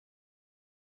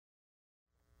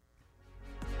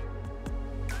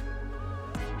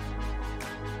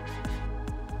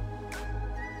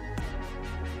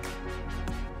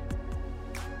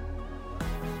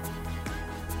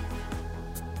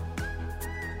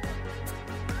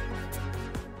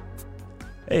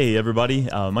Hey, everybody.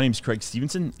 My name is Craig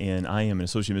Stevenson, and I am an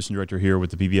Associate Mission Director here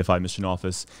with the BVFI Mission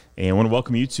Office. And I want to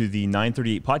welcome you to the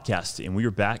 938 podcast. And we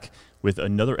are back with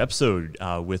another episode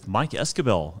with Mike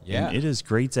Escabel. Yeah. And it is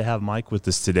great to have Mike with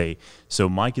us today. So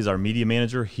Mike is our media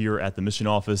manager here at the Mission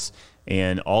Office,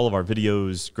 and all of our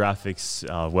videos, graphics,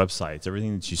 websites,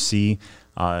 everything that you see,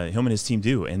 him and his team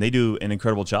do. And they do an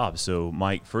incredible job. So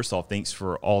Mike, first off, thanks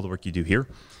for all the work you do here.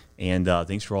 And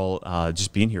thanks for all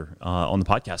just being here on the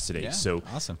podcast today. Yeah, so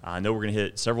awesome. I know we're going to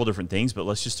hit several different things, but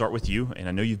let's just start with you. And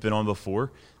I know you've been on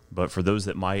before, but for those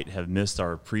that might have missed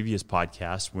our previous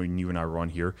podcast when you and I were on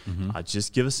here,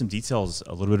 just give us some details,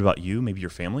 a little bit about you, maybe your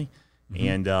family,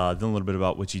 and then a little bit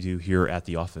about what you do here at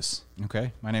the office.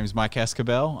 Okay. My name is Mike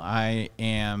Escabel. I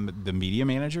am the media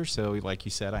manager. So like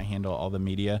you said, I handle all the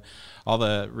media, all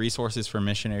the resources for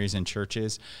missionaries and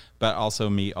churches, but also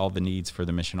meet all the needs for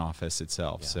the mission office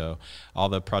itself. Yeah. So all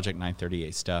the Project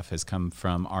 938 stuff has come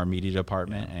from our media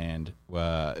department, and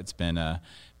it's been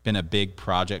a big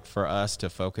project for us to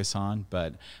focus on,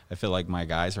 but I feel like my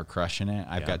guys are crushing it.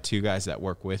 I've got two guys that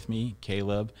work with me,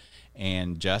 Caleb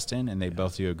and Justin, and they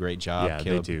both do a great job. Yeah,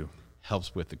 Caleb they do.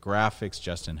 Helps with the graphics.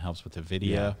 Justin helps with the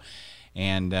video.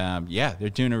 Yeah. And, they're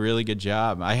doing a really good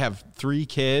job. I have 3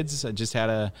 kids. I just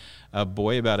had a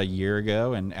boy about a year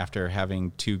ago, and after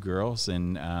having 2 girls,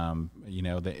 and,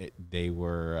 they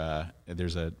were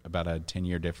there's about a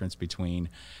 10-year difference between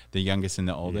the youngest and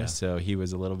the oldest, so he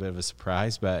was a little bit of a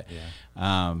surprise. But,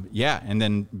 and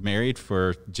then married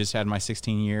just had my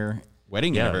 16-year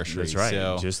wedding anniversary. That's right.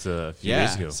 So, just a few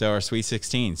days ago. So our sweet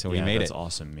 16. So we made it. That's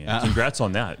awesome, man. Congrats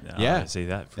on that. Yeah. I say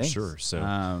that for Thanks. sure.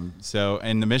 So, so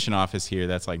in the mission office here,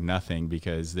 that's like nothing,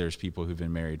 because there's people who've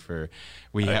been married for,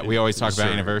 we always talk about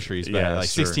anniversaries, but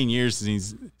 16 years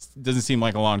doesn't seem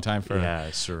like a long time for.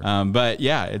 Yeah, sure. But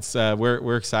it's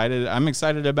we're excited. I'm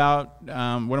excited about what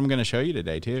I'm going to show you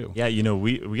today too. Yeah,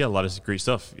 we got a lot of great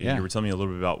stuff. Yeah. You were telling me a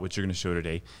little bit about what you're going to show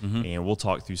today, and we'll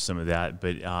talk through some of that.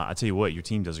 But I tell you what, your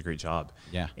team does a great job.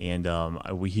 Yeah. And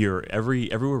we hear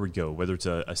everywhere we go, whether it's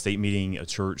a state meeting, a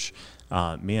church,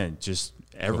 just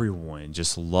everyone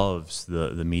just loves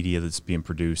the media that's being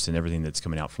produced and everything that's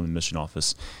coming out from the mission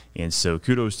office. And so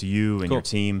kudos to you and your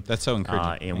team. That's so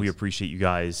encouraging. And we appreciate you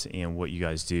guys and what you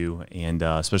guys do, and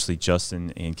especially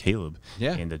Justin and Caleb.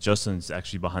 Yeah. And Justin's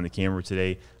actually behind the camera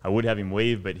today. I would have him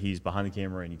wave, but he's behind the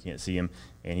camera and you can't see him.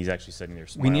 And he's actually sitting there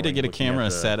smiling. We need to get a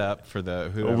camera set up for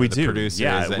whoever the producer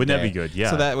is. Wouldn't that be good? Yeah.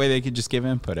 So that way they could just give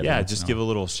input. Yeah, just give a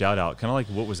little shout out. Kind of like,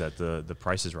 what was that? The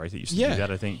Price is Right that used to do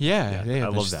that, I think. Yeah. I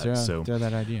love that. Throw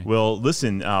that idea. Well,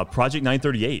 listen, Project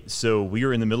 938. So we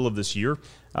are in the middle of this year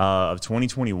of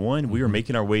 2021. We are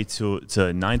making our way to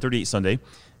 938 Sunday.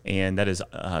 And that is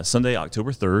Sunday,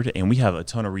 October 3rd, and we have a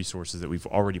ton of resources that we've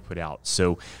already put out.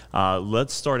 So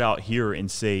let's start out here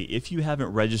and say, if you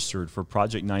haven't registered for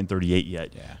Project 938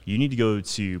 yet, you need to go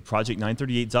to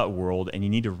project938.world, and you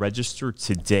need to register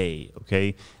today,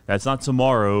 okay? That's not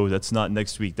tomorrow. That's not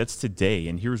next week. That's today,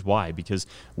 and here's why. Because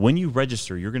when you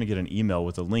register, you're going to get an email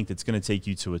with a link that's going to take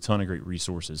you to a ton of great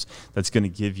resources. That's going to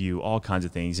give you all kinds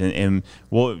of things. And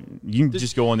well, you can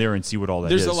just go on there and see what all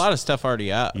that is. There's a lot of stuff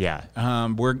already up. Yeah.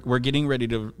 We're getting ready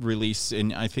to release,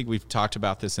 and I think we've talked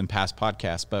about this in past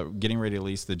podcasts, but getting ready to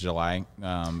release the July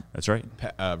that's right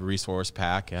resource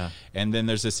pack. Yeah. And then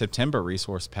there's a September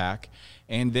resource pack.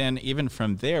 And then even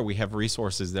from there, we have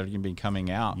resources that are going to be coming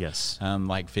out. Yes.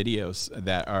 Like videos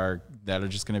that are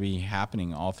just going to be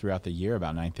happening all throughout the year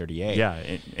about 938. Yeah.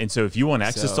 And so if you want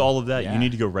access to all of that, you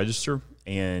need to go register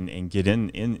and get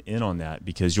in on that,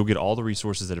 because you'll get all the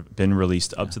resources that have been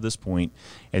released up to this point,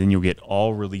 and then you'll get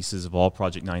all releases of all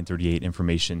Project 938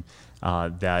 information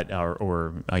that are,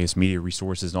 or I guess media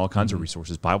resources and all kinds of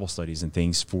resources, Bible studies and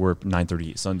things for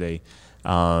 938 Sunday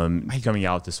coming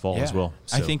out this fall as well.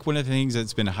 So. I think one of the things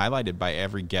that's been highlighted by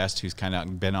every guest who's kind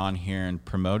of been on here and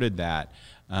promoted that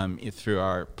through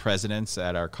our presidents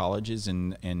at our colleges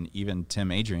and even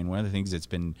Tim Adrian, one of the things that's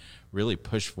been really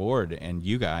pushed forward, and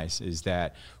you guys, is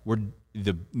that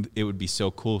it would be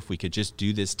so cool if we could just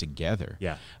do this together.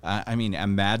 Yeah. I mean,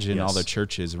 imagine all the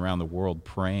churches around the world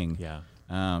praying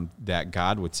that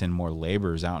God would send more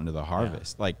laborers out into the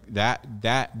harvest. Like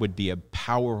that would be a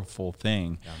powerful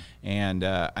thing. And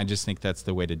I just think that's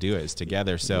the way to do it, is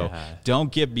together. So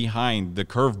don't get behind the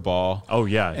curveball. Oh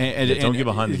yeah. Don't get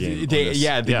behind the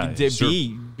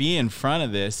game. Be in front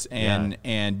of this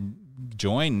and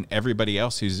join everybody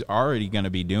else who's already going to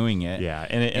be doing it. Yeah,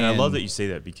 and I love that you say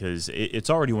that, because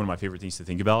it's already one of my favorite things to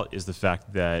think about, is the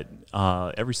fact that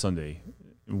every Sunday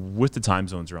with the time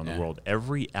zones around the world,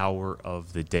 every hour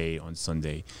of the day on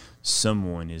Sunday,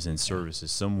 someone is in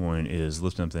services, someone is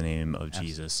lifting up the name of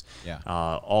Jesus,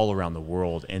 all around the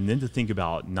world. And then to think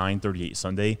about 9:38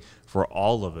 Sunday for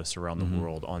all of us around the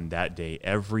world on that day,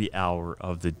 every hour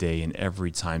of the day in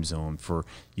every time zone, for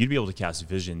you to be able to cast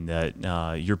vision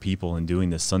that your people in doing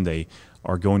this Sunday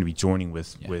are going to be joining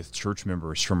with church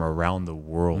members from around the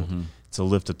world to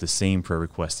lift up the same prayer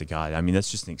request to God. I mean, that's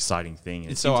just an exciting thing.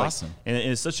 And it's so awesome. And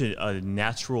it's such a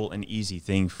natural and easy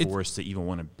thing for us to even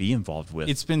want to be involved with.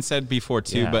 It's been said before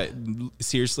too, but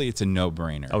seriously, it's a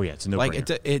no-brainer. Oh yeah, it's a no-brainer.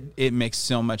 Like it makes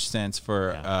so much sense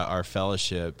for our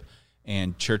fellowship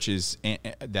and churches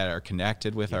that are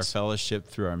connected with our fellowship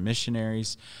through our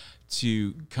missionaries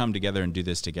to come together and do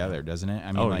this together, doesn't it?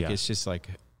 I mean, it's just like...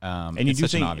 and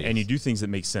you do things that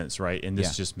make sense, right? And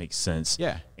this just makes sense.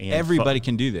 Yeah, and everybody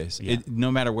can do this. No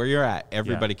matter where you're at,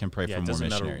 everybody can pray for more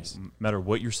missionaries. Matter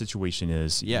what your situation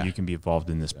is, you can be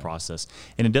involved in this process.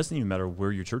 And it doesn't even matter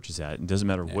where your church is at. It doesn't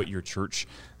matter what your church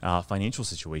financial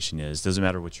situation is. It doesn't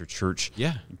matter what your church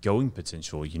going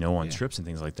potential, on trips and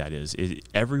things like that is.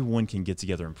 Everyone can get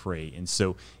together and pray. And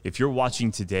so if you're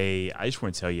watching today, I just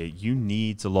want to tell you, you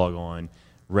need to log on,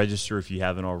 register if you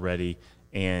haven't already,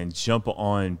 and jump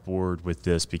on board with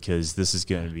this, because this is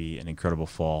going to be an incredible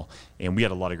fall. And we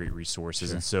had a lot of great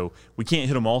resources. And so we can't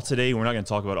hit them all today. We're not going to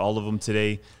talk about all of them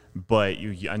today, but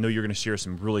I know you're going to share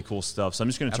some really cool stuff. So I'm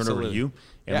just going to turn it over to you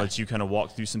and let you kind of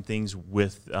walk through some things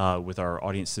with our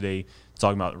audience today,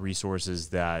 talking about resources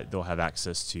that they'll have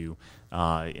access to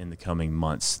in the coming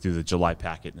months through the July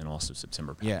packet and then also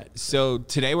September packet. Yeah. So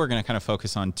today we're going to kind of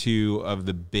focus on two of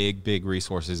the big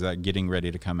resources that are getting ready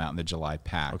to come out in the July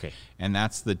pack. Okay. And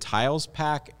that's the Tiles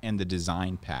pack and the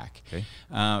Design pack. Okay.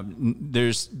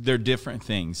 They're different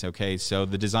things. Okay. So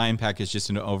the Design pack is just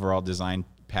an overall design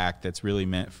pack that's really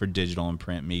meant for digital and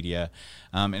print media,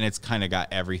 and it's kind of got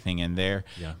everything in there.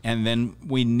 And then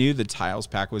we knew the Tiles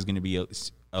pack was going to be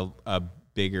a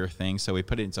bigger thing, so we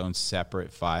put it in its own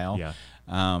separate file,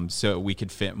 so we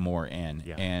could fit more in.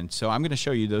 And so I'm going to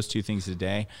show you those two things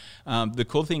today. The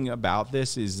cool thing about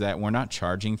this is that we're not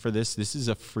charging for this. This is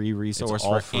a free resource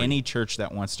for any church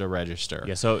that wants to register.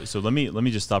 So let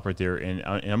me just stop right there, and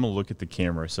I'm going to look at the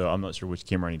camera. So I'm not sure which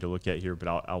camera I need to look at here, but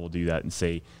I will do that and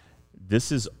say,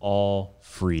 this is all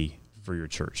free for your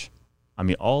church. I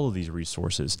mean, all of these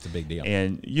resources. It's a big deal.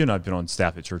 And you and I have been on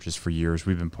staff at churches for years.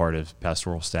 We've been part of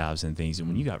pastoral staffs and things. And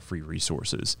when you got free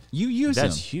resources, you use them.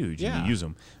 That's huge. And you use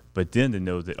them. But then to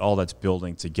know that all that's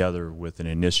building together with an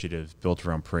initiative built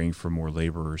around praying for more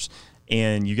laborers,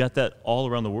 and you got that all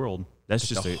around the world. That's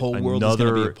just the whole world is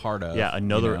going to be a part of.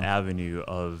 Another avenue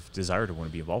of desire to want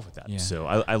to be involved with that. So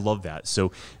I love that.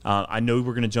 So I know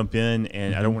we're going to jump in,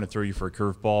 and I don't want to throw you for a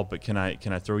curveball, but can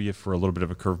I throw you for a little bit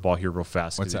of a curveball here real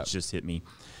fast? What's up? It just hit me.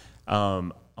 I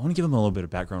want to give them a little bit of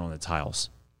background on the tiles.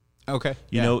 Okay.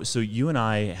 You know, so you and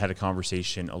I had a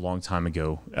conversation a long time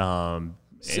ago. And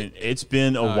it's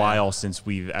been a while since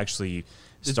we've actually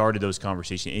started those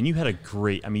conversations, and you had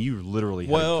you literally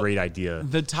had a great idea.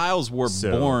 The tiles were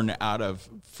born out of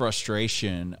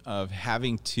frustration of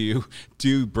having to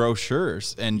do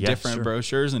brochures and different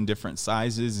brochures and different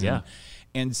sizes.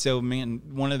 And so, man,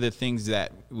 one of the things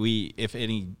that if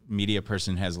any media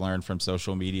person has learned from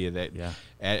social media,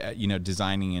 that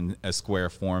designing in a square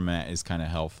format is kind of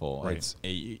helpful.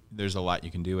 Right. There's a lot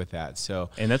you can do with that. So,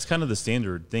 and that's kind of the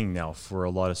standard thing now for a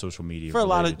lot of social media. For a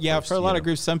lot of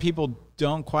groups, some people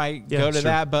don't quite go to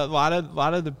that, but a lot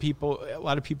of people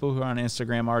who are on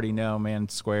Instagram already know, man,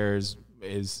 squares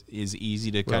is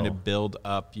easy to kind of build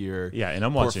up your and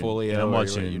I'm portfolio. I'm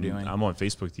watching. What you're doing. I'm on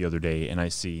Facebook the other day, and I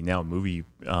see now movie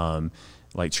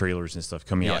like trailers and stuff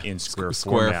coming out in square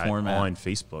format on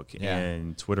Facebook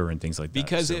and Twitter and things like that.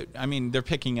 Because they're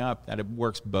picking up that it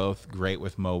works both great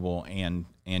with mobile and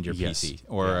your PC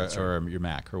or your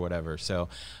Mac or whatever. So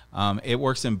it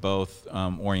works in both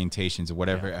orientations or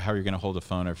whatever, how you're going to hold a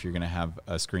phone or if you're going to have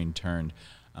a screen turned.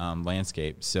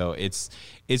 Landscape. So it's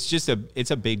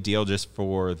a big deal just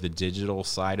for the digital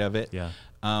side of it.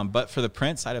 But for the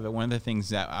print side of it, one of the things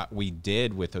that we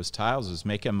did with those tiles was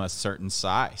make them a certain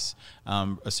size,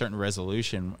 a certain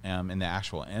resolution in the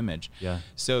actual image.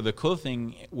 So the cool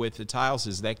thing with the tiles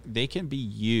is that they can be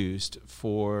used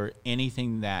for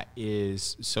anything that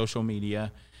is social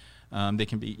media. They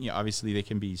can be, obviously they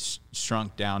can be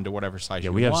shrunk down to whatever size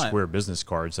you we have want. square business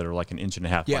cards that are like 1.5 inches by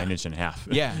 1.5 inches.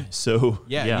 Yeah. So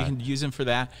yeah, you can use them for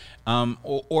that,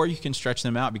 or you can stretch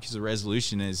them out because the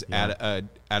resolution is at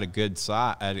a good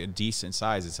size, at a decent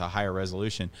size. It's a higher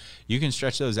resolution. You can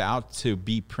stretch those out to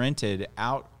be printed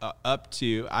out up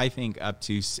to, I think, up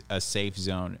to a safe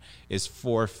zone is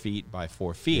 4 feet by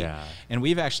 4 feet. Yeah. And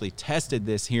we've actually tested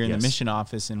this here in the mission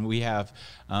office, and we have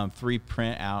 3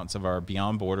 printouts of our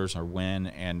Beyond Borders, our WIN,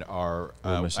 and our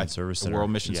World Mission Service Center. World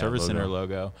Mission Service logo. Center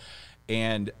logo.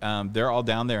 And they're all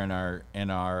down there in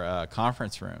our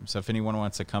conference room. So if anyone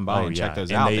wants to come by and check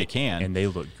those out, they can. And they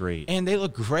look great. And they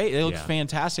look great. They look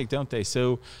fantastic, don't they?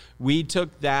 So we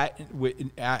took that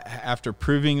after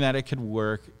proving that it could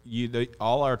work.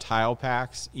 All our tile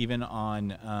packs, even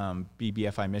on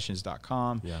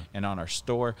bbfimissions.com and on our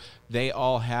store, they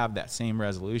all have that same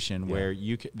resolution where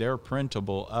they're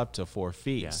printable up to 4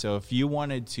 feet. Yeah. So if you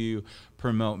wanted to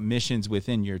promote missions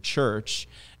within your church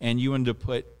and you wanted to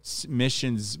put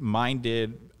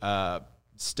missions-minded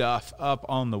stuff up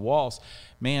on the walls,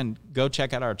 man, go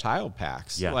check out our tile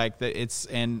packs. Yeah.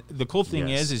 And the cool thing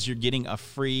is you're getting a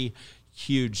free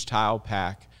huge tile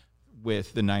pack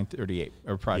with the 938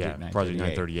 or Project 938. Project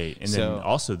 938. And then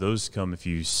also those come if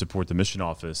you support the mission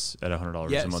office at $100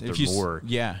 a month or more.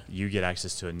 Yeah. You get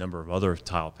access to a number of other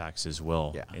tile packs as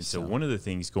well. Yeah. And so one of the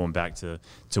things, going back to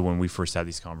when we first had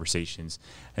these conversations,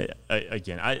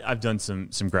 again, I've done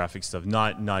some graphic stuff,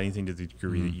 not anything to the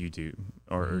degree that you do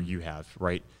or you have,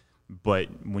 right? But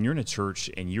when you're in a church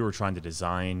and you are trying to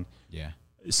design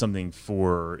something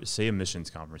for, say, a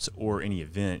missions conference or any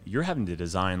event, you're having to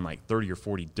design like 30 or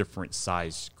 40 different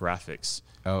size graphics.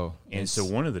 Oh, and so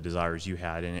one of the desires you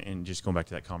had, and just going back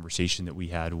to that conversation that we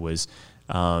had, was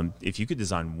if you could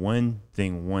design one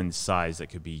size that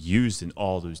could be used in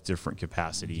all those different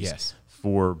capacities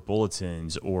for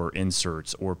bulletins or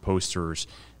inserts or posters,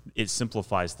 it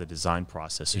simplifies the design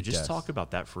process. So just talk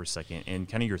about that for a second and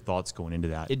kind of your thoughts going into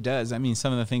that. It does. I mean,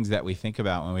 some of the things that we think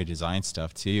about when we design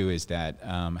stuff too is that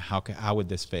how would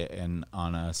this fit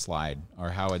on a slide, or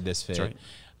how would this fit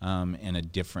in a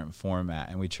different format?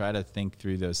 And we try to think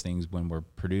through those things when we're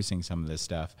producing some of this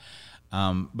stuff.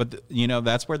 But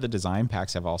that's where the design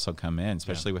packs have also come in,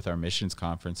 especially with our missions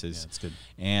conferences. Yeah, that's good.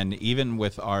 And even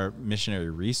with our missionary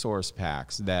resource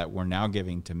packs that we're now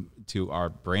giving to our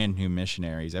brand new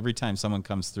missionaries. Every time someone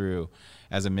comes through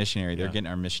as a missionary, they're getting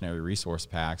our missionary resource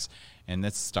packs. And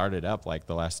that's started up like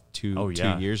the last two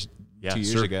years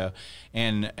ago.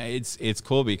 And it's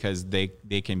cool because they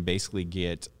can basically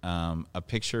get a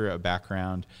picture, a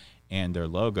background, and their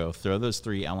logo, throw those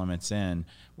 3 elements in,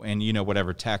 and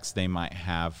whatever text they might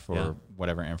have for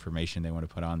whatever information they want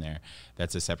to put on there,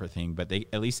 that's a separate thing. But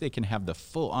at least they can have the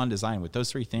full-on design with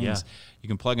those 3 things. Yeah. You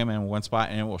can plug them in one spot,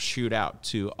 and it will shoot out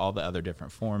to all the other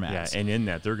different formats. Yeah, and in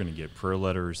that, they're going to get prayer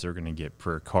letters, they're going to get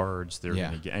prayer cards, they're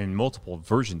going to get multiple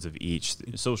versions of each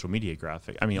social media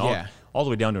graphic. I mean, all the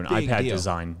way down to an iPad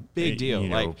design. Big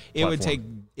deal. It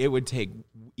would take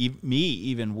me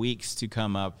even weeks to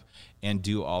come up and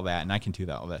do all that, and I can do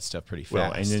all that stuff pretty fast.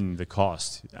 Well, and then the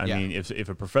cost. I mean, if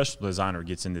a professional designer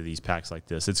gets into these packs like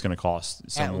this, it's going to cost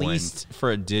someone, at least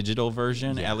for a digital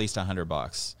version, at least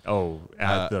 $100. Oh,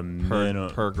 at the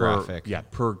minimum per graphic. Yeah,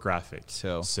 per graphic.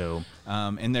 So,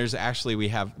 and there's actually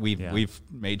we've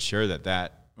made sure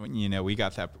that we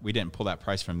got that. We didn't pull that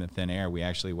price from the thin air. We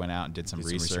actually went out and did some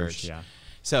research. Yeah.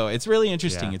 So it's really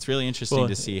interesting. Yeah. It's really interesting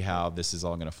to see how this is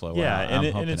all going to flow out. Yeah,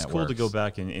 and it's cool to go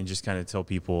back and just kind of tell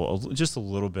people just a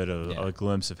little bit of a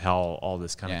glimpse of how all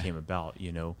this kind of came about.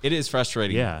 It is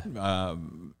frustrating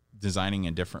designing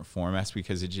in different formats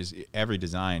because every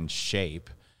design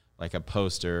shape, like a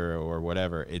poster or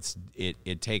whatever,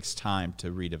 it takes time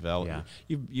to redevelop. Yeah.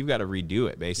 You've got to redo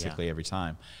it basically every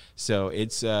time. So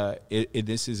this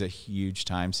is a huge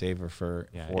time saver for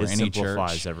any church. It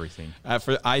simplifies everything.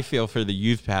 I feel for the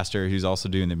youth pastor who's also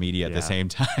doing the media at the same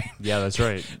time. Yeah, that's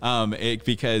right.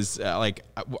 Because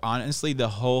honestly, the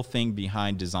whole thing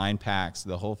behind design packs,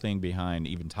 the whole thing behind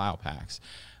even tile packs,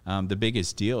 the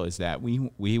biggest deal is that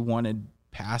we wanted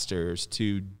pastors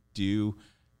to do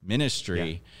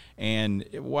ministry. And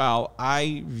while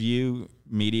I view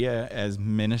media as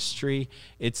ministry,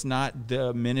 it's not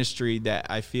the ministry that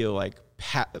I feel like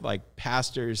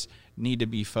pastors need to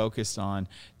be focused on.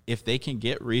 If they can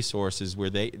get resources where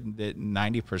that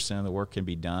 90% of the work can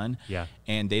be done,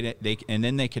 and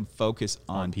then they can focus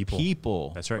on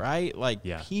people. That's right.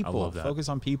 People, focus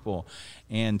on people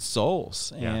and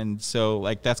souls. Yeah. And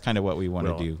so that's kind of what we want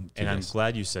to do. And I'm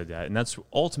glad you said that. And that's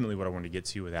ultimately what I wanted to get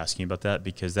to with asking about that,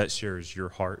 because that shares your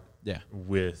heart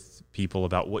with people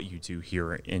about what you do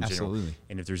here in general.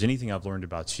 And if there's anything I've learned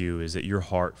about you is that your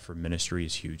heart for ministry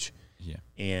is huge. Yeah.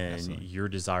 And your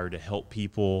desire to help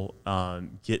people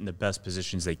get in the best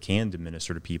positions they can to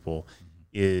minister to people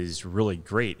is really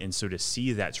great. And so to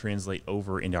see that translate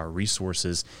over into our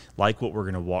resources, like what we're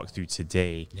going to walk through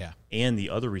today, and the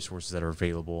other resources that are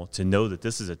available, to know that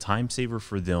this is a time saver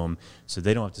for them, so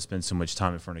they don't have to spend so much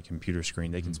time in front of a computer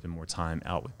screen. They can spend more time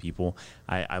out with people.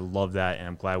 I love that, and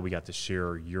I'm glad we got to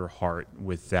share your heart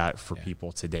with that for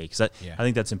people today, because I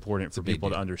think that's important for people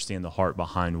to understand the heart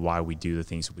behind why we do the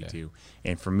things that we do.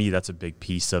 And for me, that's a big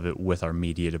piece of it with our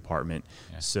media department.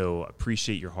 So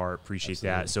appreciate your heart, appreciate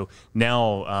that. So now,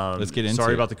 let's get into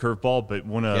sorry it. about the curveball, but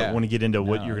want to get into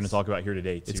what you're going to talk about here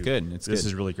today too. It's good. This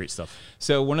is really great stuff.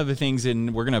 So one of the things,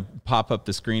 and we're going to pop up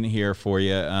the screen here for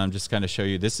you, just kind of show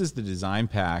you, this is the design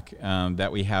pack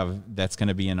that we have that's going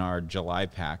to be in our July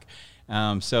pack.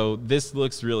 So this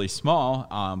looks really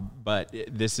small, but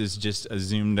this is just a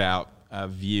zoomed out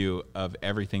view of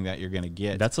everything that you're going to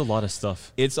get. That's a lot of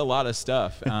stuff. It's a lot of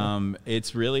stuff.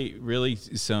 It's really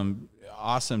some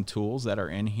awesome tools that are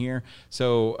in here.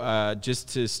 So just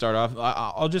to start off,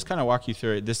 I'll just kind of walk you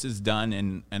through it. This is done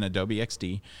in Adobe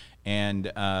XD,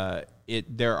 and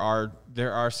there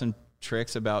are some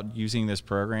tricks about using this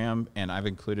program, and I've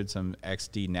included some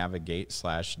XD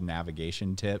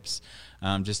navigation tips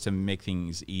just to make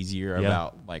things easier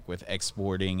about, like, with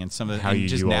exporting and some of the,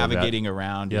 just navigating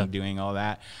around and doing all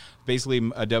that. Basically,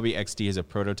 Adobe XD is a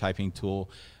prototyping tool,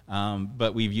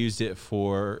 but we've used it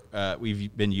for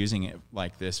we've been using it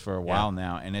like this for a while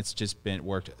now, and it's just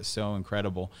worked so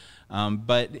incredible.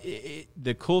 But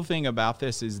the cool thing about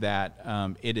this is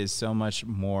that it is so much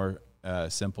more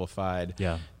simplified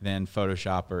than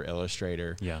Photoshop or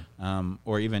Illustrator,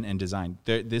 or even InDesign.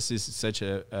 This is such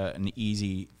an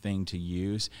easy thing to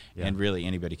use, and really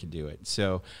anybody can do it.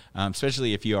 So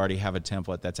especially if you already have a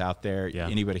template that's out there,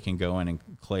 anybody can go in and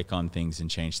click on things and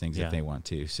change things if they want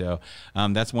to. So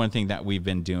that's one thing that we've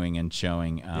been doing and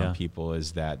showing people,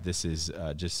 is that this is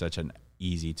just such an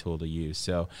easy tool to use.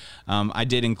 So I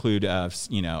did include,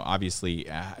 obviously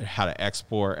how to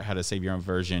export, how to save your own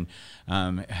version,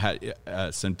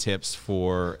 some tips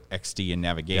for XD and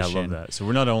navigation. Yeah, I love that. So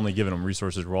we're not only giving them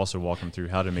resources, we're also walking them through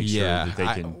how to make sure that they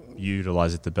can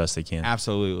utilize it the best they can.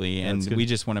 Absolutely. And we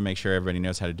just want to make sure everybody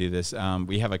knows how to do this.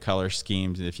 We have a color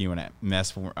scheme if you want to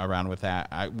mess around with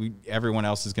that. Everyone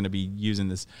else is going to be using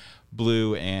this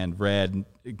blue and red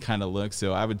kind of look,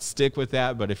 so I would stick with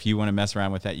that, but if you want to mess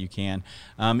around with that, you can.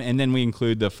 And then we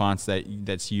include the fonts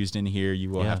that's used in here. You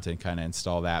will have to kind of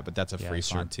install that, but that's a free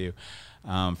font too,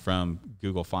 from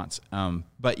Google Fonts.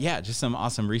 But yeah, just some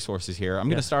awesome resources here. I'm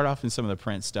going to start off in some of the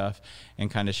print stuff and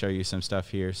kind of show you some stuff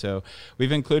here. So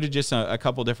we've included just a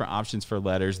couple different options for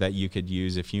letters that you could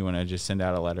use if you want to just send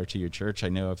out a letter to your church. I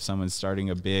know if someone's starting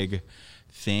a big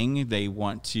thing, they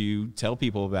want to tell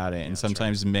people about it, and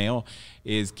sometimes mail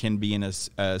can be in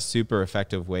a super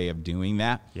effective way of doing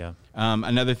that.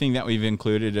 Another thing that we've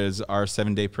included is our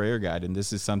 7-day prayer guide, and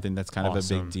this is something that's kind of a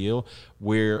big deal,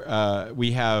 where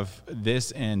we have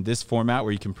this in this format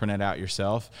where you can print it out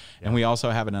yourself, and we also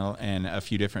have it in a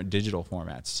few different digital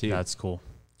formats too. That's cool.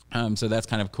 So that's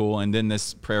kind of cool. And then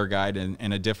this prayer guide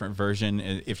in a different version,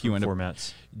 if you want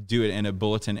to do it in a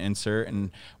bulletin insert. And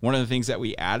one of the things that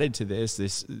we added to this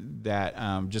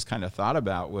just kind of thought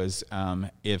about was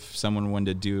if someone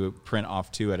wanted to print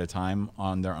off 2 at a time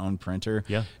on their own printer,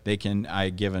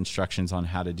 I give instructions on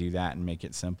how to do that and make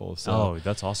it simple. So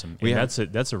that's awesome. And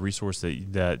that's a resource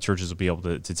that churches will be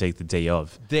able to take the day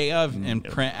of and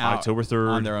print out October 3rd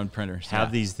on their own printers.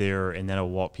 Have these there, and that'll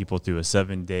walk people through a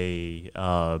 7-day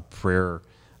prayer,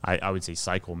 I would say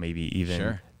cycle, maybe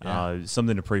even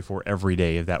something to pray for every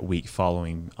day of that week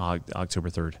following October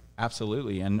 3rd.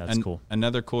 Absolutely. And that's cool.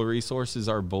 Another cool resource is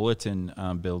our bulletin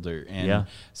builder. And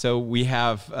so we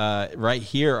have right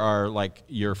here are like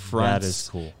your fronts. That is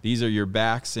cool. These are your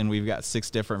backs, and we've got 6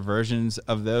 different versions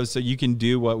of those. So you can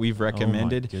do what we've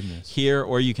recommended here,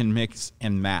 or you can mix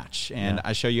and match. And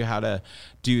I show you how to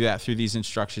do that through these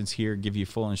instructions here, give you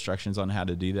full instructions on how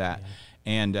to do that.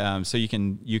 And so you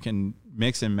can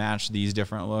mix and match these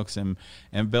different looks and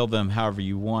build them however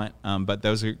you want. But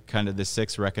those are kind of the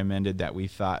 6 recommended that we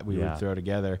thought we would throw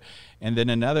together. And then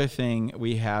another thing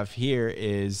we have here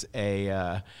is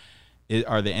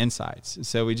are the insides.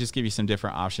 So we just give you some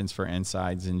different options for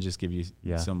insides and just give you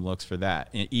some looks for that.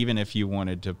 Even if you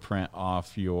wanted to print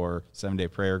off your 7-day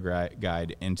prayer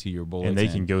guide into your bulletin. And they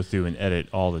can go through and edit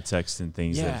all the text and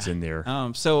things that's in there.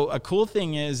 So a cool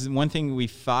thing is, one thing we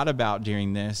thought about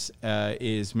during this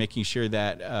is making sure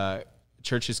that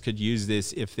churches could use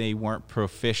this if they weren't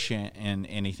proficient in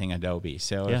anything Adobe.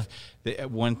 So if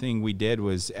one thing we did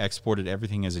was exported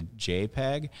everything as a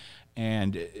JPEG,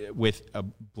 and with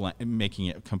making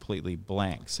it completely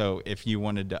blank. So if you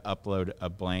wanted to upload a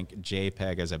blank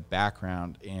JPEG as a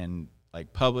background in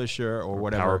like Publisher or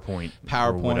whatever,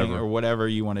 PowerPoint or whatever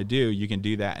you want to do, you can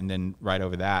do that and then write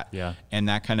over that. And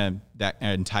that kind of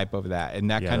and type over that,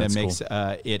 and that kind of makes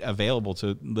it available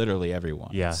to literally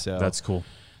everyone. So that's cool.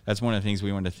 That's one of the things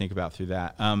we wanted to think about through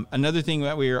that. Another thing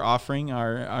that we are offering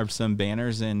are some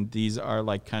banners, and these are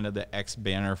like kind of the X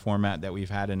banner format that we've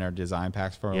had in our design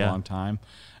packs for a long time.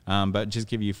 But just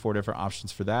give you 4 different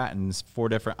options for that, and 4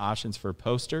 different options for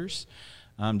posters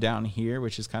down here,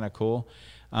 which is kind of cool.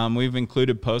 We've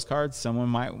included postcards. Someone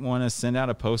might want to send out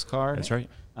a postcard. That's right.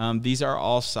 These are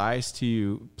all sized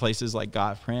to places like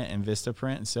GotPrint and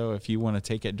Vistaprint. So if you want to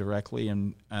take it directly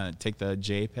and take the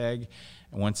JPEG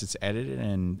once it's edited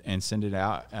and send it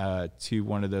out to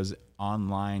one of those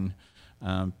online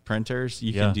printers,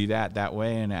 you can do that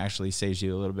way, and it actually saves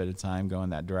you a little bit of time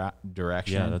going that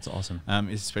direction. Yeah, that's awesome.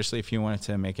 Especially if you wanted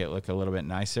to make it look a little bit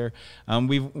nicer.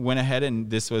 We went ahead, and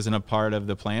this wasn't a part of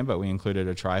the plan, but we included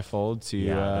a trifold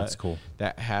that's cool.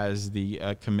 That has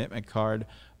the commitment card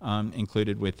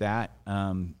included with that.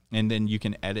 And then you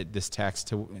can edit this text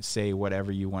to say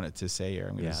whatever you want it to say. Or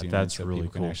I'm going to zoom in so really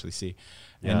people can actually see.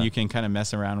 And you can kind of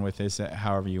mess around with this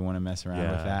however you want to mess around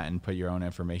with that and put your own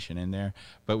information in there.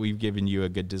 But we've given you a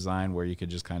good design where you could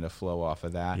just kind of flow off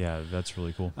of that. Yeah, that's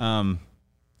really cool.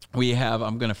 We have,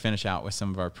 I'm going to finish out with some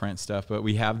of our print stuff, but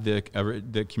we have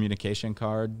the communication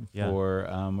card for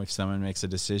if someone makes a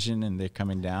decision and they're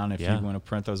coming down. If you want to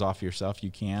print those off yourself,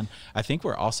 you can. I think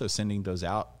we're also sending those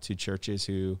out to churches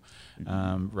who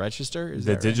register.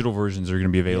 The digital versions are going to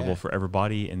be available for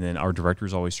everybody, and then our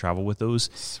directors always travel with those.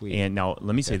 Sweet. And now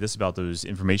let me say this about those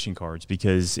information cards,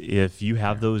 because if you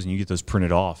have those and you get those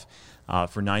printed off,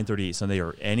 for 938 Sunday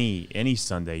or any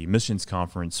Sunday, missions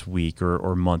conference week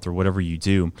or month or whatever you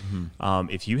do,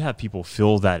 if you have people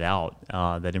fill that out,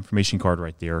 that information card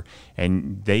right there,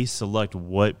 and they select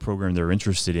what program they're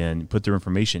interested in, put their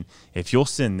information, if you'll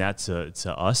send that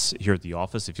to us here at the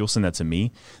office, if you'll send that to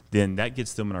me, then that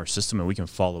gets them in our system, and we can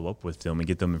follow up with them and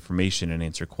get them information and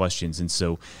answer questions. And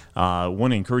so I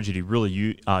want to encourage you to really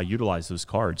utilize those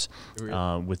cards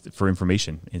for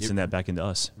information and send that back into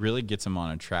us. Really gets them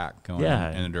on a track going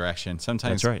in a direction.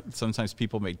 Sometimes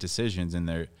people make decisions and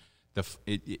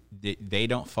they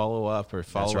don't follow up, or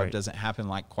follow-up doesn't happen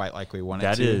quite like we want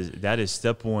it to. That is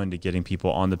step one to getting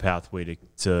people on the pathway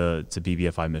to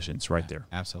BBFI missions right there.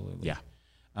 Absolutely. Yeah.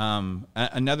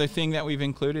 Another thing that we've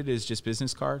included is just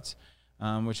business cards,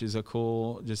 which is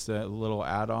just a little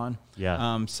add-on.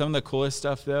 Yeah. Some of the coolest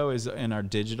stuff, though, is in our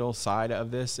digital side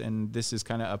of this, and this is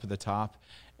kind of up at the top.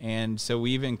 And so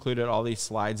we've included all these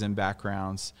slides and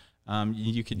backgrounds.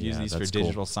 You could use these for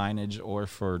digital signage or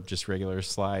for just regular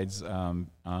slides.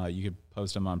 You could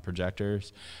post them on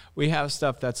projectors. We have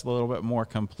stuff that's a little bit more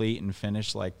complete and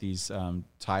finished, like these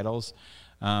titles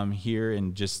here,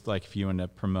 and just like if you want to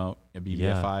promote a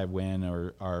BBFI win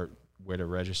or where to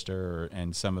register,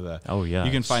 and some of the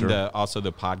you can find also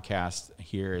the podcast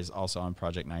here is also on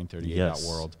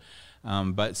project938.world.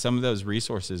 But some of those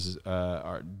resources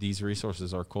are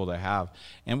cool to have,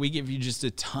 and we give you just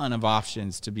a ton of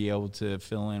options to be able to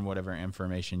fill in whatever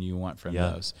information you want from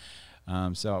those.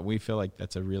 So we feel like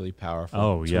that's a really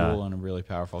powerful tool and a really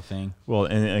powerful thing. Well,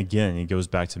 and again, it goes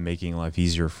back to making life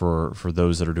easier for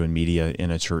those that are doing media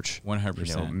in a church.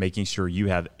 100%. Making sure you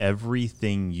have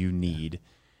everything you need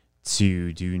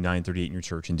to do 938 in your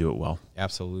church and do it well.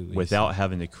 Absolutely. Without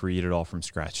having to create it all from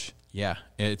scratch. Yeah,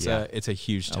 it's a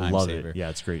huge time saver. It. Yeah,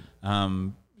 it's great.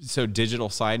 So digital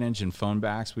signage and phone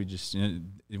backs, we just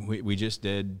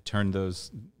did turn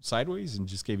those sideways and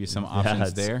just gave you some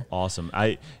options there. Awesome.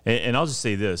 And I'll just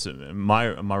say this: my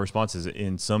responses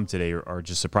in some today are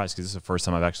just surprised, because this is the first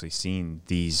time I've actually seen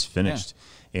these finished.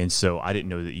 And so I didn't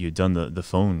know that you had done the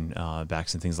phone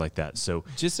backs and things like that. So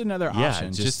just another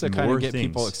option, just to kind of get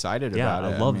people excited about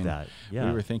it. I love that. Yeah.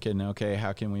 We were thinking, okay,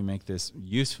 how can we make this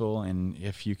useful? And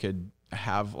if you could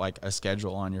have like a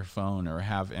schedule on your phone, or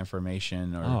have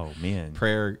information, or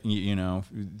prayer,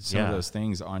 some of those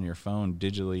things on your phone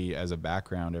digitally as a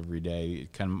background every day,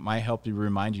 it might help you,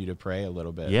 remind you to pray a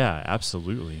little bit. Yeah,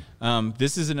 absolutely.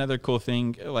 This is another cool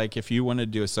thing. Like if you want to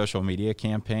do a social media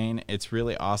campaign, it's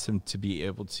really awesome to be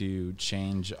able to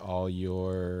change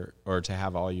to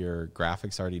have all your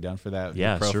graphics already done for that.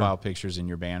 Yeah, your profile pictures and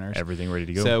your banners. Everything ready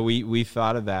to go. So we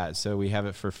thought of that. So we have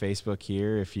it for Facebook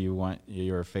here. If you want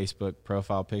your Facebook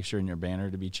profile picture and your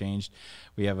banner to be changed.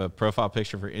 We have a profile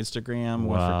picture for Instagram,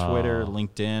 one for Twitter,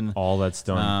 LinkedIn. All that's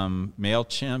done.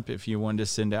 MailChimp, if you wanted to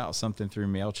send out something through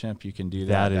MailChimp, you can do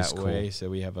that way. Cool. So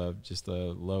we have just a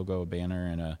logo, a banner,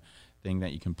 and a thing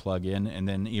that you can plug in. And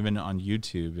then even on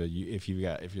YouTube,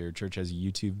 if your church has a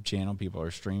YouTube channel, people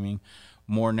are streaming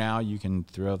more now, you can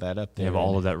throw that up there. They have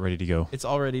all of that ready to go. It's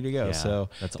all ready to go. Yeah, so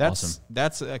that's awesome.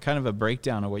 That's a kind of a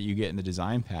breakdown of what you get in the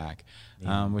design pack,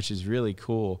 which is really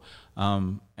cool.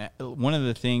 One of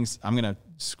the things, I'm going to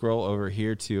scroll over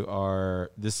here to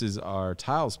this is our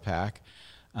tiles pack.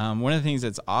 One of the things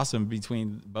that's awesome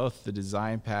between both the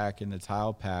design pack and the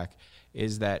tile pack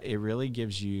is that it really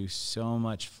gives you so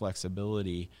much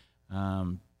flexibility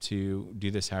to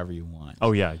do this however you want.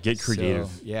 Oh yeah, get creative.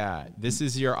 So, yeah, this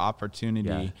is your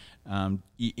opportunity. Yeah.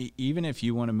 Even if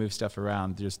you want to move stuff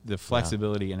around, there's the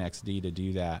flexibility in XD to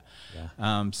do that.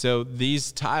 Yeah. So the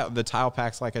tile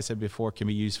packs, like I said before, can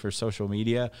be used for social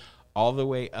media, all the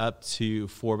way up to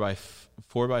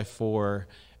 4x4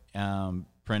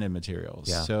 printed materials.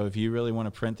 Yeah. So if you really want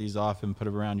to print these off and put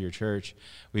them around your church,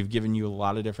 we've given you a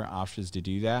lot of different options to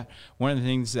do that. One of the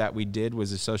things that we did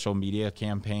was a social media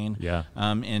campaign. Yeah.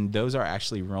 And those are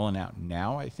actually rolling out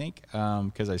now, I think,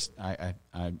 because I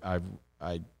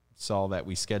saw that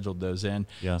we scheduled those in.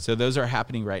 Yeah. So those are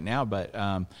happening right now. But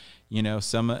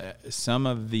some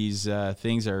of these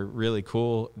things are really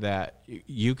cool that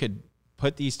you could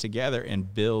put these together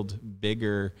and build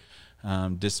bigger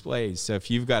displays. So if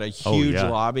you've got a huge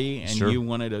lobby and you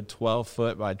wanted a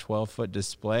 12-foot by 12-foot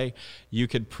display, you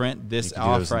could print this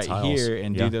off right here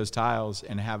and do those tiles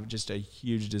and have just a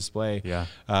huge display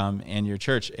in your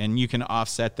church. And you can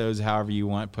offset those however you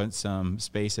want, put some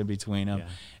space in between them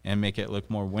and make it look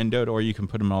more windowed, or you can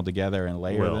put them all together and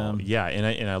layer them. Yeah,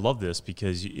 and I love this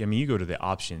because, you go to the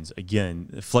options.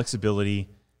 Again, flexibility,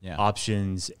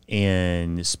 options,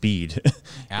 and speed.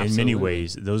 In many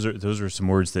ways, those are some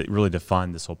words that really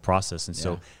define this whole process. And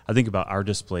so I think about our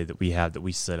display that we have, that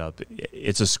we set up.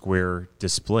 It's a square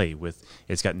display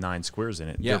it's got 9 squares in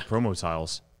it. They're promo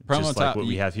tiles. Just like what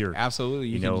we have here. Absolutely.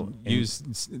 You can use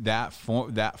that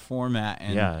format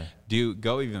and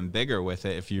go even bigger with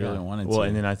it if you really wanted to. Well,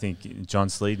 and then I think John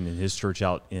Sladen and his church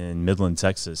out in Midland,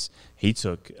 Texas, he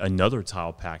took another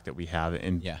tile pack that we have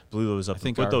and blew those up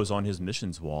and put those on his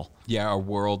missions wall. Yeah,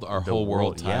 our whole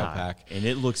world tile pack. And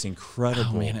it looks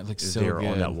incredible. Oh, man, it looks so good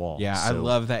on that wall. Yeah, so, I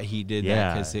love that he did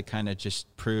that because it kind of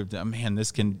just proved that, man,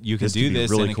 you can do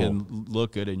this really and cool. It can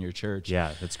look good in your church.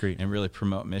 Yeah, that's great. And really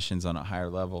promote missions on a higher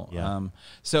level. Yeah.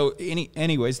 So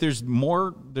anyways, there's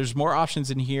more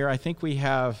options in here. I think we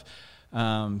have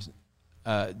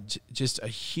just a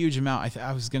huge amount.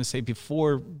 I was going to say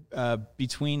before,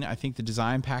 between I think the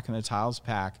design pack and the tiles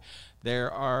pack,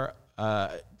 there are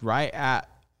right at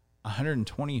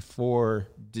 124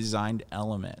 designed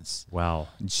elements. Wow.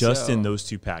 Just in those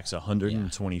 2 packs,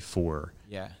 124.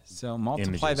 Yeah. So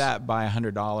multiply that by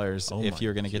 $100 if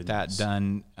you're going to get that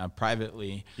done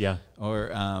privately. Yeah. Or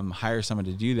hire someone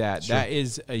to do that. Sure. That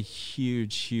is a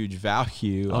huge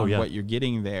value on what you're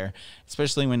getting there,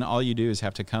 especially when all you do is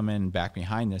have to come in back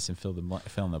behind this and fill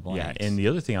in the blanks. Yeah. And the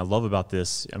other thing I love about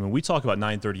this, we talk about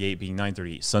 938 being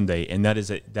 938 Sunday, and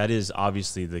that is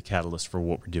obviously the catalyst for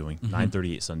what we're doing,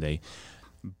 938 Sunday.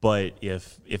 But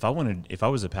if I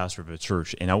was a pastor of a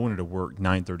church and I wanted to work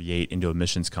 938 into a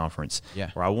missions conference,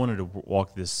 or I wanted to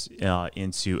walk this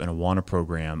into an Awana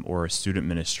program or a student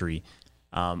ministry,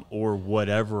 or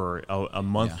whatever, a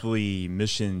monthly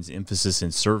missions emphasis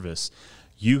and service,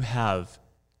 you have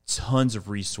tons of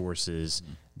resources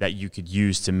that you could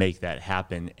use to make that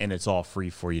happen, and it's all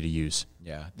free for you to use.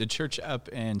 Yeah, the church up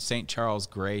in St. Charles,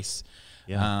 Grace.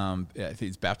 I think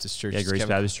it's Baptist Church. Yeah, Grace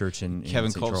Baptist Church in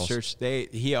Kevin St. Cole's Charles. church.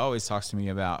 He always talks to me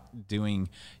about doing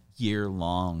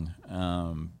year-long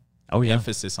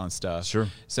emphasis on stuff. Sure.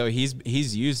 So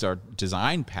he's used our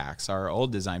design packs, our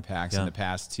old design packs in the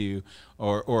past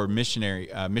or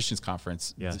missions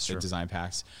conference design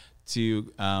packs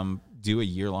to do a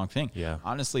year-long thing. Yeah.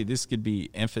 Honestly, this could be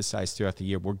emphasized throughout the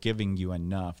year. We're giving you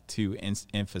enough to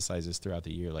emphasize this throughout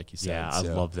the year, like you said. Yeah, I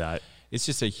love that. It's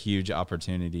just a huge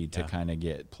opportunity to kind of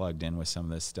get plugged in with some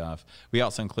of this stuff. We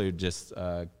also include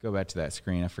go back to that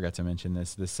screen. I forgot to mention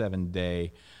this, the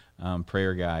 7-day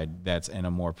prayer guide that's in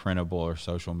a more printable or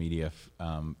social media.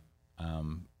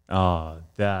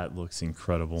 That looks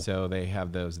incredible. So they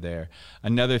have those there.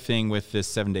 Another thing with this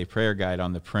 7-day prayer guide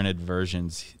on the printed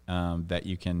versions that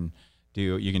you can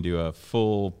do a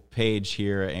full page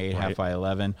here, 8.5 by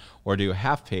 11, or do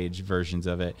half page versions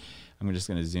of it. I'm just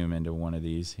going to zoom into one of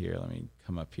these here. Let me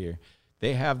come up here.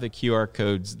 They have the QR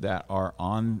codes that are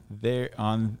on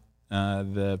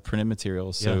the printed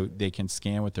materials so they can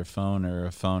scan with their phone or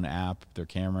a phone app, their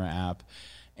camera app,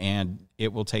 and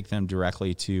it will take them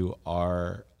directly to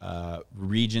our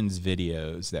regions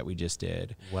videos that we just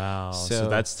did. Wow. So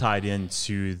that's tied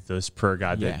into this prayer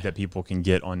guide that people can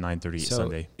get on 938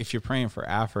 Sunday. If you're praying for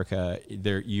Africa,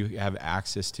 you have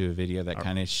access to a video that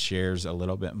kind of shares a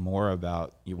little bit more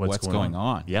about what's going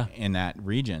on in that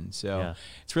region. So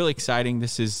it's really exciting.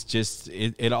 This is just,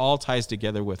 it all ties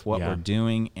together with what we're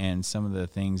doing and some of the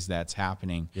things that's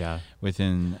happening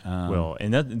within.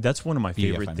 And that's one of my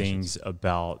favorite things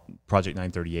about Project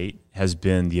 938 has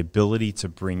been the ability to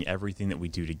bring everything that we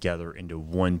do together into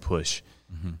one push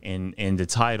and to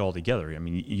tie it all together. I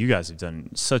mean, you guys have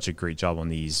done such a great job on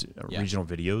these regional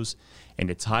videos, and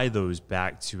to tie those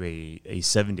back to a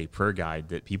 7-day prayer guide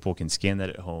that people can scan that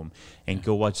at home and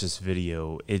go watch this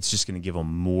video. It's just going to give them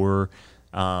more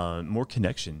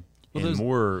connection.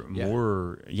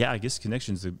 Well, I guess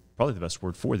connection is probably the best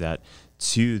word for that,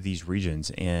 to these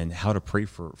regions and how to pray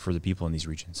for the people in these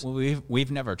regions. Well,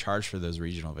 we've never charged for those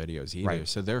regional videos either,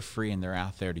 so they're free and they're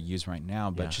out there to use right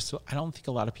now. But just I don't think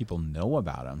a lot of people know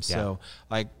about them. So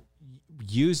like,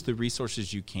 use the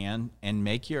resources you can and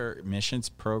make your missions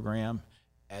program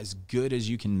as good as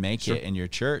you can make it in your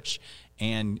church.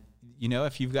 And you know,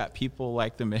 if you've got people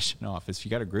like the mission office, if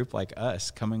you got a group like us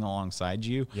coming alongside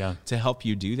you to help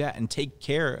you do that and take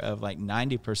care of like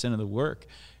 90% of the work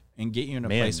and get you in a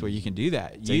place where you can do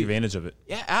that. Take advantage of it.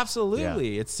 Yeah,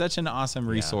 absolutely. It's such an awesome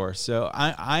resource. So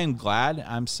I am glad.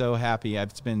 I'm so happy.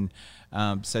 It's been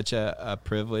such a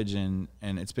privilege, and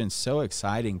it's been so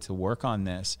exciting to work on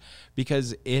this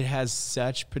because it has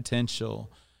such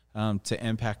potential to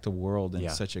impact the world in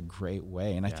such a great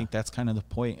way. And I think that's kind of the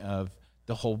point of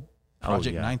the whole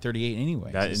Project 938 anyway.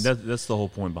 That's the whole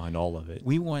point behind all of it.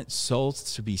 We want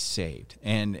souls to be saved.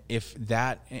 And if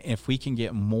we can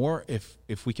get more,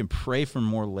 if we can pray for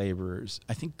more laborers,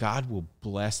 I think God will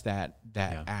bless that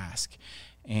ask.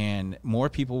 And more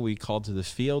people will be called to the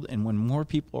field. And when more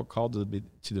people are called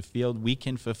to the field, we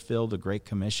can fulfill the Great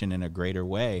Commission in a greater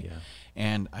way. Yeah.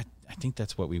 And I think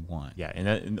that's what we want. Yeah,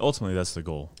 and ultimately that's the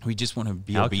goal. We just want to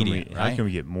be obedient, right? How can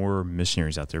we get more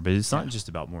missionaries out there? But it's not just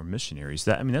about more missionaries.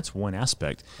 That's one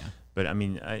aspect. Yeah. But I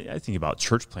mean, I think about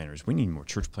church planners. We need more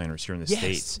church planners here in the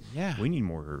States. Yeah. We need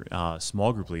more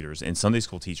small group leaders and Sunday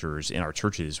school teachers in our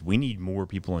churches. We need more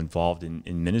people involved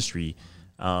in ministry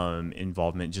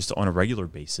involvement just on a regular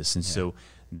basis. And so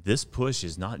this push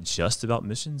is not just about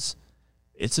missions.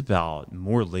 It's about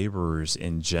more laborers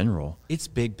in general. It's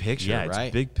big picture, right? Yeah,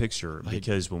 it's big picture,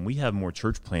 because when we have more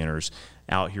church planners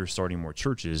out here starting more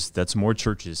churches, that's more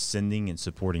churches sending and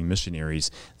supporting missionaries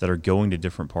that are going to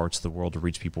different parts of the world to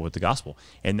reach people with the gospel.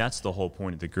 And that's the whole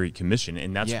point of the Great Commission,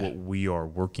 and that's what we are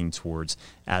working towards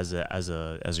as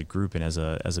a group and as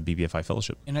a BBFI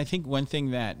fellowship. And I think one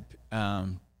thing that I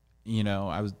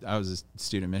was a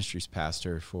student ministries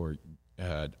pastor for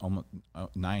almost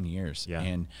 9 years,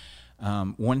 and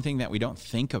one thing that we don't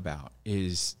think about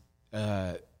is,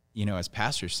 as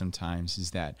pastors sometimes, is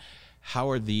that how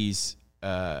are these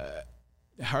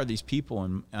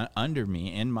people under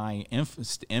me in my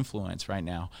influence right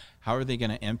now? How are they going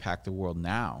to impact the world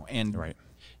now? And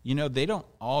they don't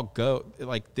all go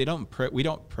they don't pray. We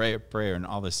don't pray a prayer and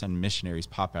all of a sudden missionaries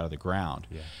pop out of the ground.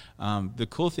 Yeah. The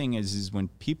cool thing is when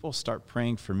people start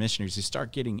praying for missionaries, they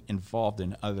start getting involved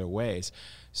in other ways.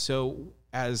 So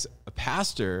as a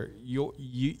pastor,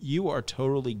 you are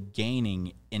totally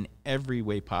gaining in every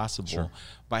way possible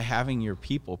by having your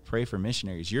people pray for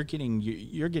missionaries. You're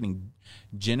getting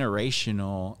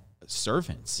generational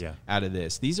servants out of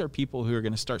this. These are people who are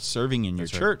going to start serving in your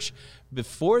church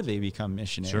before they become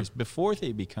missionaries, before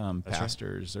they become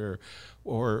pastors or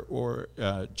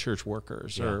church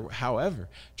workers or however,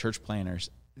 church planners.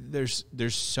 There's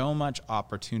so much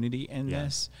opportunity in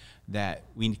this that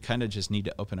we kind of just need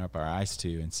to open up our eyes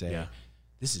to and say,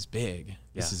 this is big.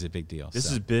 This is a big deal. This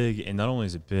is big, and not only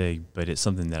is it big, but it's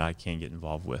something that I can get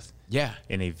involved with. Yeah.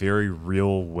 In a very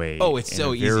real way. Oh, it's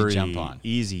so easy to jump on.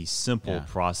 Easy, simple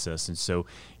process. And so,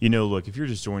 look, if you're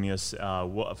just joining us,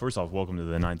 first off, welcome to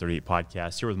the 938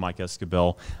 podcast. Here with Mike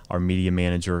Escabel, our media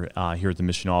manager here at the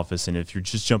Mission Office. And if you're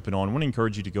just jumping on, I want to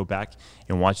encourage you to go back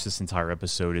and watch this entire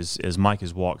episode as Mike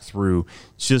has walked through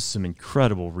just some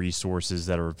incredible resources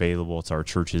that are available to our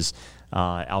churches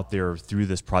out there through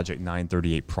this Project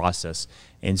 938 process.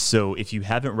 And so if you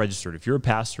haven't registered, if you're a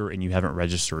pastor and you haven't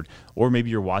registered, or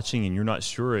maybe you're watching and you're not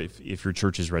sure if your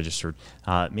church is registered,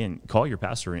 call your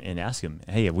pastor and ask him,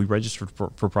 hey, have we registered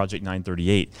for Project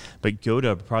 938? But go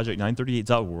to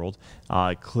project938.world,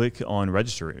 click on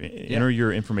register, enter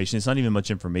your information. It's not even much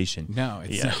information. No,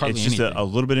 it's just a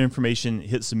little bit of information,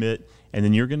 hit submit, and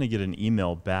then you're going to get an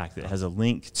email back that has a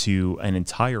link to an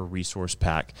entire resource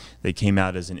pack that came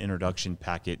out as an introduction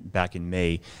packet back in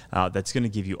May. That's going to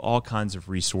give you all kinds of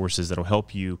resources that'll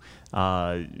help you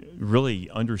really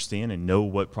understand and know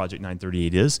what Project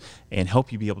 938 is, and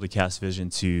help you be able to cast vision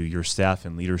to your staff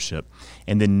and leadership.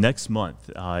 And then next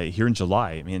month, here in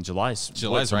July,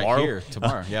 July's right here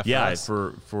tomorrow. Yeah,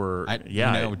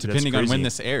 depending on when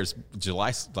this airs,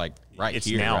 July's like right it's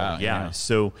here. Now, yeah.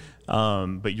 So,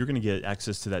 but you're going to get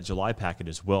access to that July packet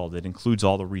as well. That includes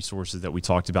all the resources that we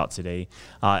talked about today,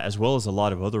 as well as a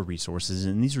lot of other resources.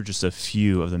 And these are just a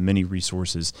few of the many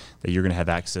resources that you're going to have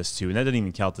access to. And that doesn't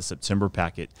even count the September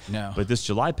packet. No. But this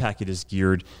July packet is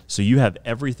geared so you have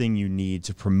everything you need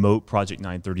to promote Project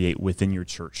 938 within your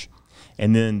church.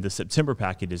 And then the September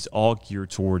packet is all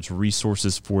geared towards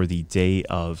resources for the day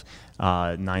of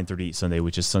 938 Sunday,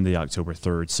 which is Sunday, October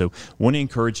 3rd. So want to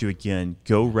encourage you again,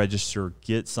 go register,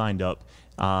 get signed up.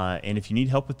 And if you need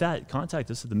help with that,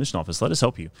 contact us at the mission office. Let us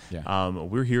help you. Yeah.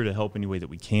 We're here to help any way that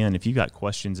we can. If you've got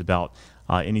questions about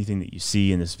anything that you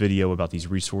see in this video about these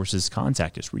resources,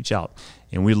 contact us, reach out.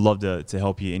 And we'd love to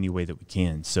help you any way that we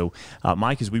can. So,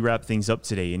 Mike, as we wrap things up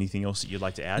today, anything else that you'd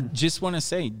like to add? Just want to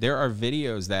say there are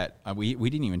videos that we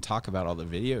didn't even talk about all the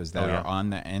videos that are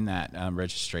on in that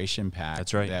registration pack.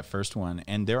 That's right. That first one.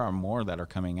 And there are more that are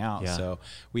coming out. Yeah. So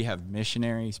we have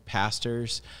missionaries,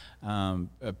 pastors,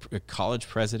 college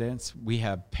presidents. We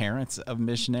have parents of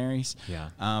missionaries.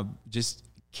 Yeah.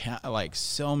 Like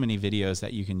so many videos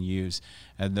that you can use,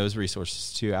 and those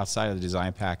resources too outside of the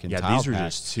design pack and tile these are pack.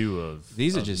 just two of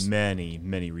just many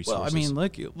resources. Well, I mean,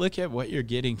 look at what you're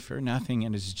getting for nothing,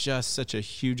 and it's just such a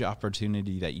huge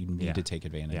opportunity that you need to take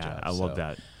advantage of. I love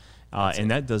that. And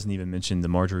that doesn't even mention the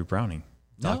Marjorie Browning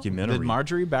documentary. The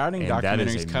Marjorie Browning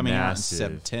documentary is coming out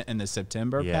in the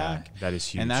September pack. That is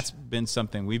huge. And that's been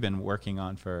something we've been working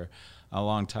on for a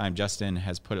long time. Justin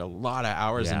has put a lot of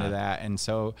hours into that, and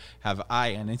so have I,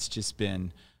 and it's just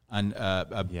been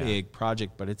a big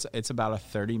project, but it's about a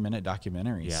 30-minute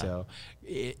documentary. Yeah. So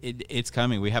it's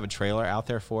coming. We have a trailer out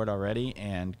there for it already,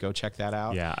 and go check that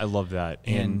out. Yeah, I love that.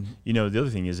 And the other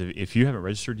thing is, if you haven't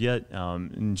registered yet,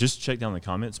 just check down the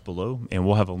comments below, and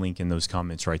we'll have a link in those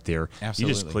comments right there.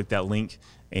 Absolutely. You just click that link,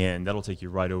 and that'll take you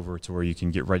right over to where you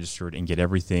can get registered and get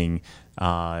everything,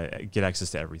 get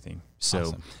access to everything. So,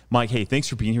 awesome. Mike, hey, thanks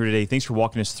for being here today. Thanks for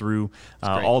walking us through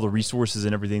all the resources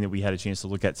and everything that we had a chance to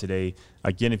look at today.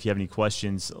 Again, if you have any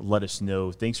questions, let us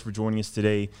know. Thanks for joining us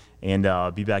today, and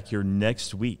be back here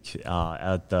next week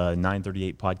at the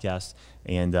 938 podcast.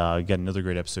 And got another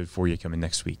great episode for you coming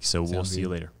next week. So we'll see you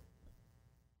later.